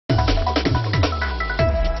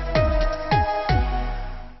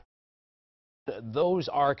those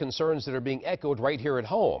are concerns that are being echoed right here at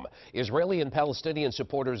home. Israeli and Palestinian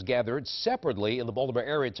supporters gathered separately in the Baltimore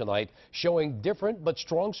area tonight, showing different but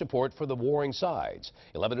strong support for the warring sides.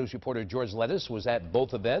 11 News reporter George Lettuce was at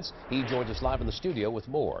both events. He joins us live in the studio with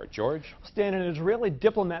more. George? Stan, an Israeli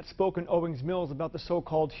diplomat spoke in Owings Mills about the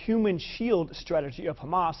so-called human shield strategy of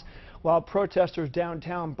Hamas, while protesters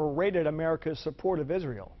downtown berated America's support of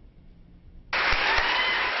Israel.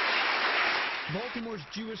 Baltimore's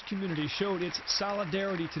Jewish community showed its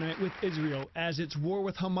solidarity tonight with Israel as its war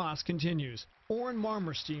with Hamas continues. Oren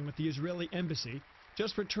Marmerstein with the Israeli embassy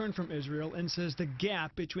just returned from Israel and says the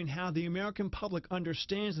gap between how the American public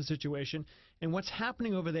understands the situation and what's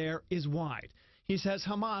happening over there is wide. He says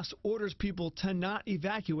Hamas orders people to not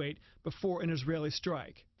evacuate before an Israeli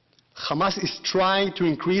strike. Hamas is trying to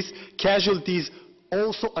increase casualties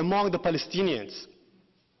also among the Palestinians.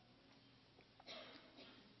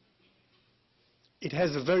 It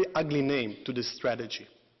has a very ugly name to this strategy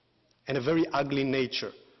and a very ugly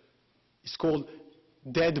nature. It's called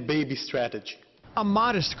dead baby strategy. A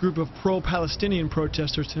modest group of pro-Palestinian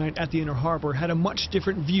protesters tonight at the Inner Harbor had a much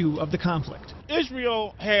different view of the conflict.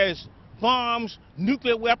 Israel has bombs,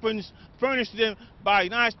 nuclear weapons furnished them by the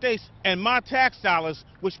United States and my tax dollars,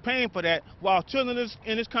 which paying for that, while children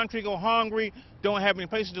in this country go hungry, don't have any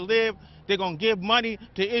places to live. They're going to give money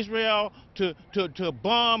to Israel to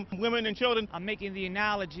bomb women and children. I'm making the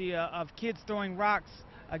analogy of kids throwing rocks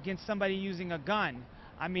against somebody using a gun.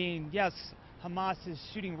 I mean, yes, Hamas is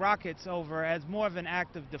shooting rockets over as more of an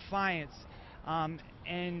act of defiance.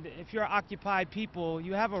 And if you're occupied people,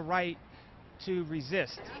 you have a right to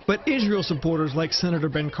resist. But Israel supporters like Senator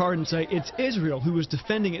Ben Cardin say it's Israel who is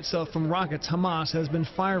defending itself from rockets Hamas has been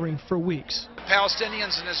firing for weeks.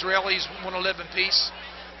 Palestinians and Israelis want to live in peace.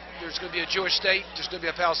 There's going to be a Jewish state, there's going to be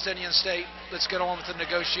a Palestinian state. Let's get on with the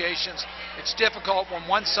negotiations. It's difficult when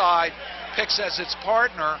one side picks as its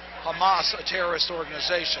partner Hamas, a terrorist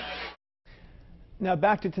organization. Now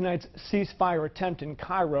back to tonight's ceasefire attempt in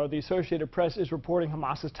Cairo. The Associated Press is reporting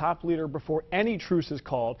Hamas's top leader, before any truce is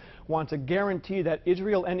called, wants a guarantee that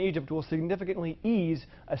Israel and Egypt will significantly ease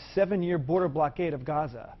a 7-year border blockade of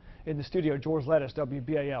Gaza. In the studio, George Lettuce,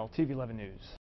 WBAL-TV 11 News.